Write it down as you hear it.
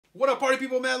What up, party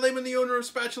people? Matt Lehman, the owner of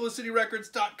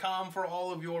SpatulaCityRecords.com for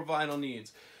all of your vinyl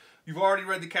needs. You've already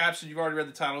read the caption, you've already read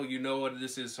the title, you know what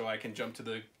this is, so I can jump to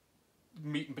the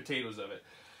meat and potatoes of it.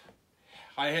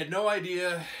 I had no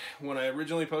idea when I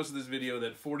originally posted this video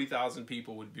that 40,000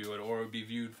 people would view it, or it would be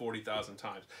viewed 40,000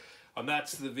 times.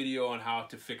 That's the video on how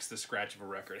to fix the scratch of a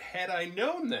record. Had I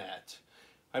known that,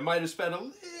 I might have spent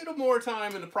a little more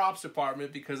time in the props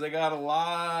department, because I got a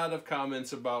lot of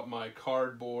comments about my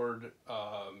cardboard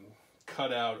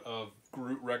cutout of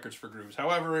records for grooves.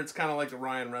 However, it's kind of like the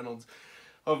Ryan Reynolds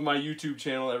of my YouTube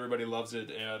channel. Everybody loves it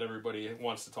and everybody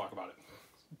wants to talk about it.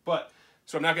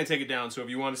 So I'm not going to take it down. So if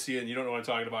you want to see it and you don't know what I'm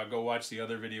talking about, go watch the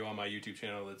other video on my YouTube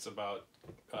channel that's about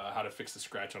how to fix the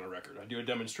scratch on a record. I do a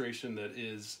demonstration that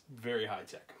is very high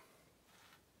tech.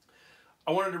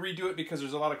 I wanted to redo it because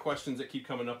there's a lot of questions that keep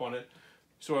coming up on it.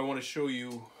 So I want to show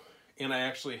you, and I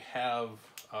actually have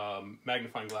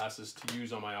magnifying glasses to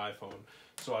use on my iPhone.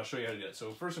 So I'll show you how to do it.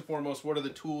 So first and foremost, what are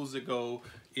the tools that go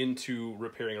into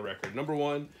repairing a record? Number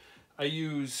one, I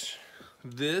use,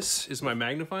 this is my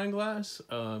magnifying glass.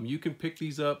 You can pick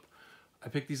these up. I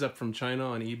picked these up from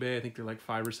China on eBay. I think they're like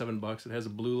 $5 or $7. It has a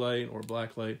blue light or a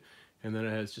black light, and then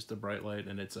it has just a bright light,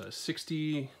 and it's a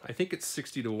 60, I think it's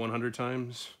 60 to 100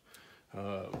 times.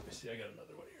 Let me see, I got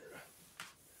another one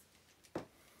here.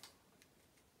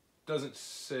 Doesn't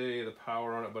say the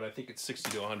power on it, but I think it's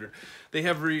 60 to 100. They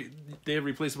have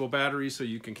replaceable batteries, so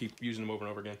you can keep using them over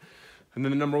and over again. And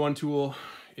then the number one tool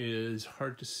is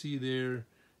hard to see there.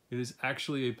 It is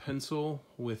actually a pencil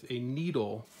with a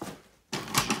needle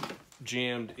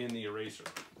jammed in the eraser.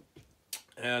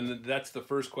 And that's the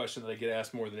first question that I get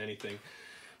asked more than anything.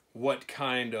 What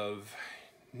kind of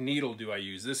needle do I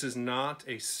use? This is not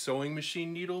a sewing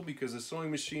machine needle, because a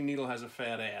sewing machine needle has a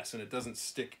fat ass and it doesn't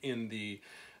stick in the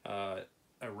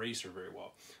eraser very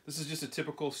well. This is just a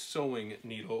typical sewing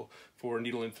needle for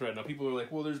needle and thread. Now people are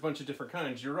like, well, there's a bunch of different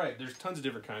kinds. You're right, there's tons of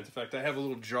different kinds. In fact, I have a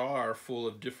little jar full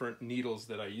of different needles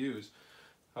that I use.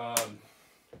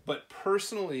 But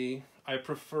personally, I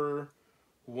prefer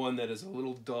one that is a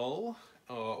little dull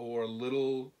or a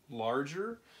little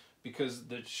larger, because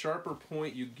the sharper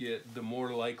point you get, the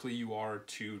more likely you are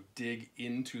to dig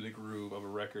into the groove of a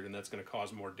record, and that's going to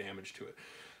cause more damage to it.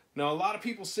 Now, a lot of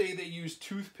people say they use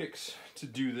toothpicks to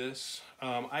do this.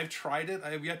 I've tried it. I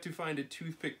have yet to find a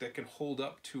toothpick that can hold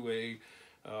up to a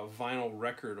vinyl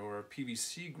record or a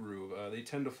PVC groove. They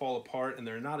tend to fall apart, and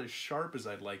they're not as sharp as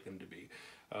I'd like them to be.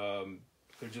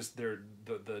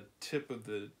 The tip of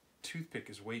the toothpick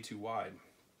is way too wide.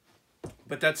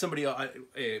 But that's somebody else.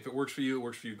 Hey, if it works for you, it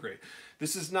works for you. Great.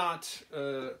 This is not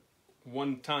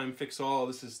one-time fix-all.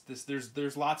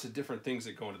 There's lots of different things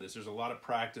that go into this. There's a lot of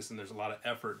practice and there's a lot of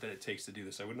effort that it takes to do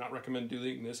this. I would not recommend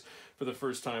doing this for the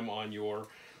first time on your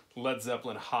Led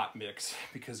Zeppelin hot mix,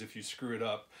 because if you screw it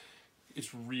up,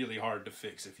 it's really hard to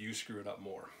fix if you screw it up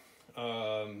more.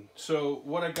 So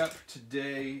what I got for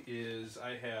today is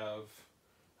I have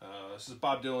this is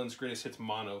Bob Dylan's Greatest Hits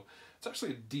Mono. It's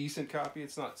actually a decent copy.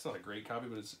 It's not a great copy,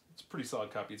 but it's a pretty solid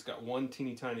copy. It's got one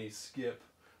teeny tiny skip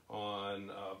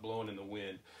on Blowing in the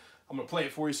Wind. I'm going to play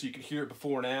it for you so you can hear it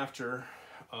before and after.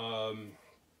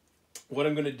 What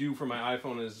I'm going to do for my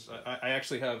iPhone is I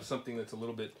actually have something that's a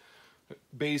little bit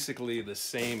basically the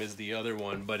same as the other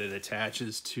one, but it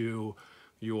attaches to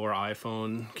your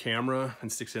iPhone camera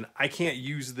and sticks in. I can't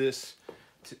use this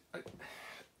to...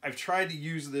 I've tried to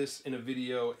use this in a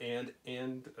video and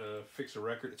fix a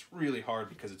record. It's really hard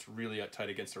because it's really tight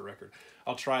against a record.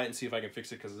 I'll try it and see if I can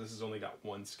fix it, because this has only got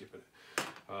one skip in it.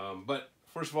 But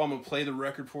first of all, I'm gonna play the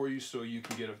record for you so you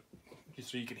can hear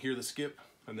the skip,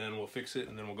 and then we'll fix it,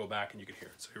 and then we'll go back and you can hear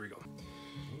it. So here we go.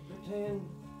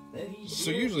 So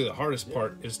usually the hardest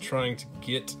part is trying to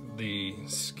get the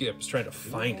skip, is trying to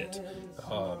find it,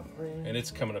 and it's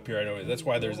coming up here. I know that's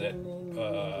why there's that.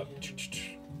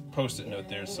 Post-it note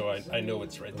there, so I know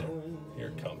it's right there.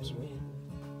 Here it comes.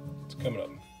 It's coming up.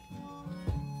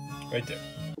 Right there.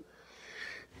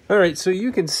 Alright, so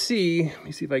you can see, let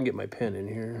me see if I can get my pen in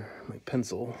here, my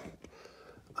pencil.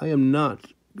 I am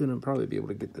not going to probably be able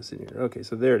to get this in here. Okay,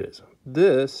 so there it is.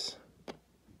 This,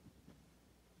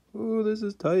 oh, this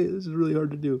is tight. This is really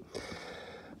hard to do.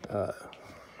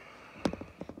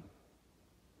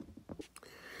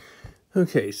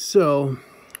 Okay, so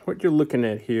what you're looking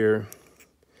at here,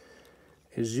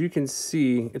 as you can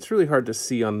see, it's really hard to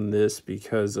see on this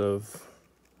because of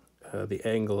the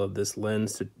angle of this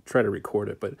lens to try to record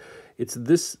it, but it's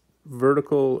this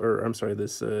vertical, or I'm sorry,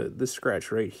 this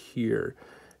scratch right here.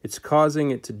 It's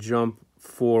causing it to jump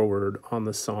forward on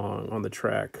the song, on the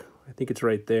track. I think it's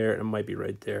right there. It might be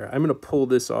right there. I'm going to pull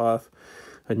this off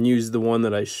and use the one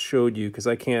that I showed you because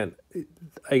I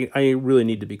really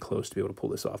need to be close to be able to pull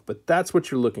this off. But that's what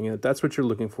you're looking at. That's what you're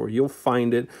looking for. You'll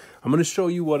find it. I'm going to show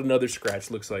you what another scratch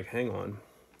looks like. Hang on.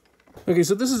 Okay,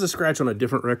 so this is a scratch on a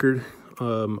different record.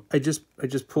 I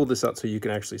just pulled this out so you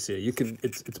can actually see it.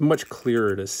 It's much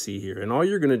clearer to see here. And all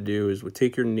you're going to do is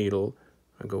take your needle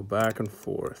and go back and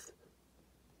forth.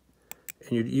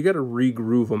 And you got to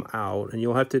re-groove them out, and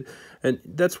you'll have to, and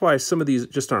that's why some of these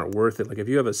just aren't worth it. Like if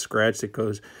you have a scratch that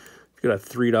goes, you got a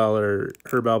 $3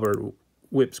 Herb Alpert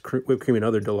whipped cream and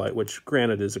other delight, which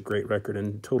granted is a great record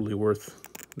and totally worth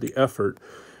the effort.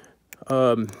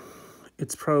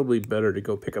 It's probably better to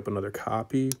go pick up another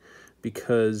copy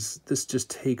because this just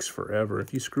takes forever.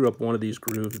 If you screw up one of these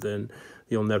grooves, then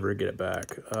you'll never get it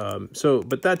back.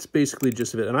 But that's basically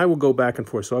just it. And I will go back and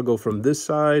forth. So I'll go from this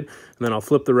side, and then I'll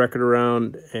flip the record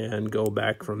around and go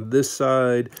back from this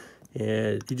side.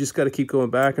 And you just got to keep going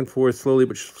back and forth slowly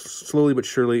but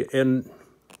surely. And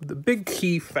the big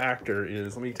key factor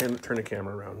is, let me turn the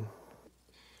camera around.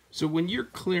 So when you're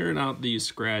clearing out these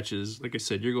scratches, like I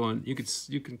said, you're going, you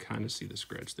can kind of see the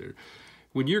scratch there.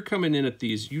 When you're coming in at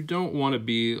these, you don't want to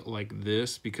be like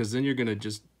this because then you're going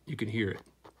to you can hear it.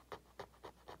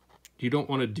 You don't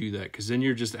want to do that because then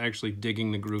you're just actually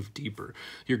digging the groove deeper.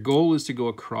 Your goal is to go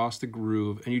across the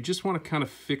groove and you just want to kind of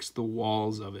fix the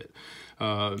walls of it.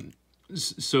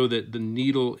 So that the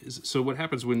needle is, so what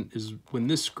happens when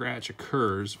this scratch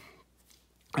occurs,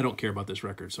 I don't care about this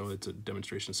record, so it's a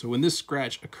demonstration. So when this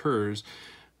scratch occurs,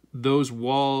 those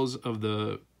walls of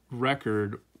the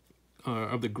record,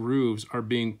 of the grooves, are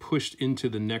being pushed into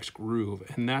the next groove.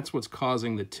 And that's what's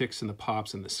causing the ticks and the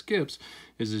pops and the skips,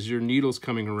 is your needle's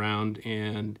coming around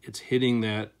and it's hitting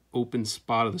that open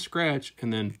spot of the scratch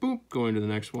and then boop, going to the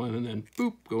next one, and then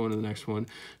boop, going to the next one.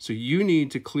 So you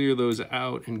need to clear those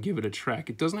out and give it a track.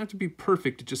 It doesn't have to be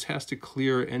perfect. It just has to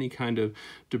clear any kind of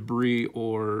debris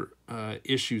or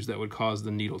issues that would cause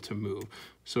the needle to move.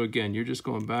 So again, you're just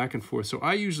going back and forth. So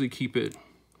I usually keep it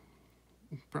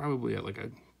probably at like a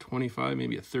 25,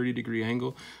 maybe a 30-degree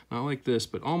angle. Not like this,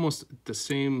 but almost the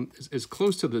same, as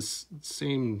close to the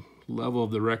same level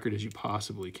of the record as you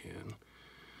possibly can.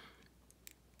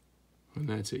 And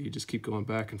that's it. You just keep going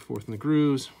back and forth in the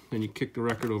grooves. Then you kick the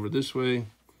record over this way.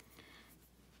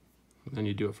 And then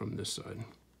you do it from this side.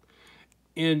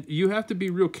 And you have to be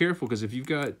real careful because if you've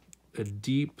got a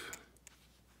deep,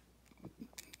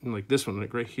 like this one,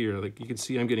 like right here, like you can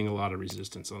see I'm getting a lot of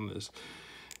resistance on this.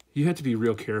 You have to be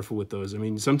real careful with those. I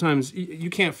mean, sometimes you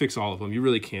can't fix all of them. You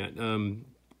really can't.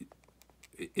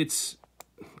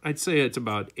 I'd say it's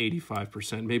about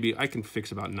 85%. Maybe I can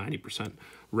fix about 90%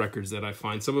 records that I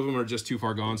find. Some of them are just too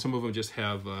far gone. Some of them just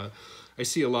have, I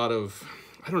see a lot of,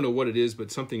 I don't know what it is, but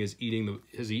something has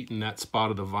eaten that spot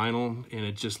of the vinyl and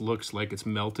it just looks like it's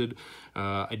melted.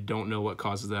 I don't know what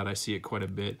causes that. I see it quite a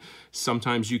bit.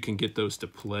 Sometimes you can get those to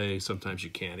play. Sometimes you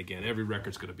can't. Again, every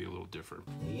record's going to be a little different.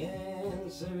 The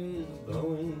answer is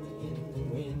blowing in the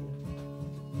wind.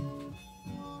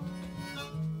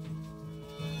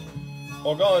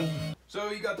 All gone.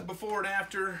 So you got the before and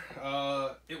after.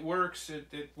 It works.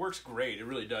 It works great. It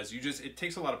really does. It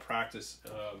takes a lot of practice.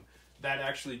 That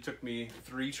actually took me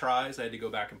 3 tries. I had to go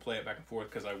back and play it back and forth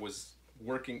because I was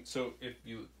working. So if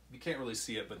you can't really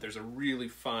see it, but there's a really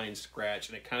fine scratch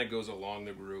and it kind of goes along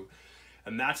the groove,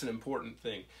 and that's an important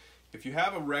thing. If you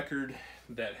have a record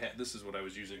that this is what I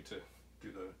was using to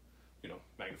do the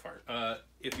magnifier.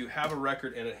 If you have a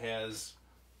record and it has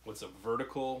what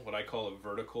I call a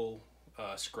vertical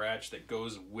scratch that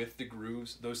goes with the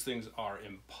grooves, those things are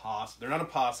impossible. They're not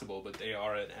impossible, but they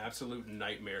are an absolute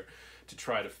nightmare to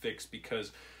try to fix,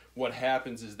 because what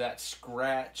happens is that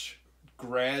scratch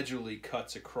gradually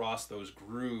cuts across those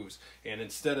grooves, and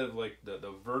instead of like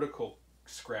the vertical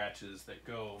scratches that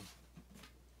go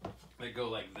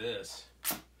like this,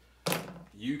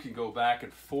 you can go back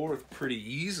and forth pretty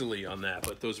easily on that.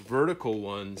 But those vertical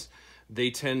ones, they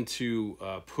tend to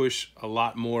push a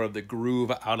lot more of the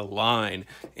groove out of line,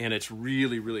 and it's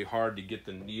really, really hard to get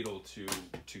the needle to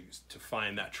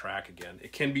find that track again.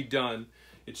 It can be done.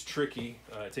 It's tricky.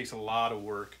 It takes a lot of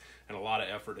work and a lot of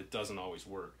effort. It doesn't always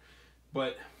work.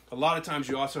 But a lot of times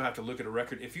you also have to look at a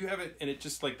record. If you have it and it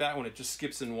just like that one, it just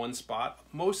skips in one spot,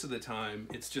 most of the time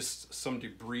it's just some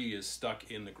debris is stuck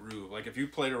in the groove. Like if you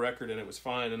played a record and it was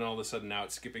fine and all of a sudden now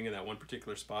it's skipping in that one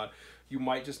particular spot, you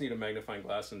might just need a magnifying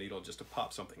glass and needle just to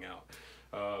pop something out.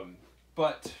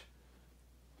 But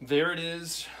there it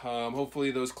is. Hopefully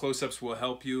those close-ups will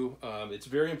help you. It's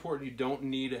very important. You don't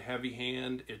need a heavy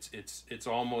hand. It's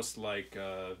almost like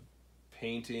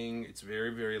painting. It's very,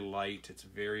 very light. It's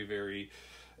very, very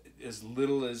as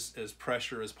little as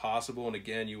pressure as possible. And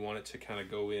again, you want it to kind of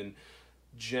go in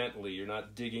gently. You're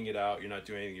not digging it out. You're not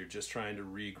doing anything. You're just trying to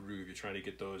re-groove. You're trying to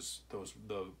get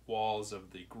the walls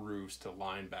of the grooves to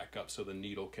line back up so the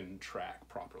needle can track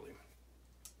properly.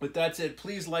 But that's it.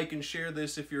 Please like and share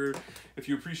this if you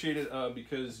appreciate it,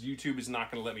 because YouTube is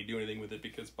not going to let me do anything with it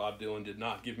because Bob Dylan did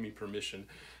not give me permission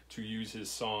to use his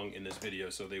song in this video,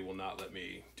 so they will not let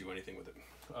me do anything with it.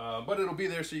 But it'll be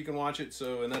there so you can watch it,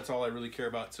 and that's all I really care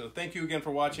about. So thank you again for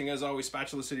watching. As always,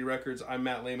 Spatula City Records, I'm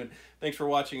Matt Lehman. Thanks for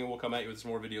watching, and we'll come at you with some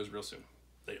more videos real soon.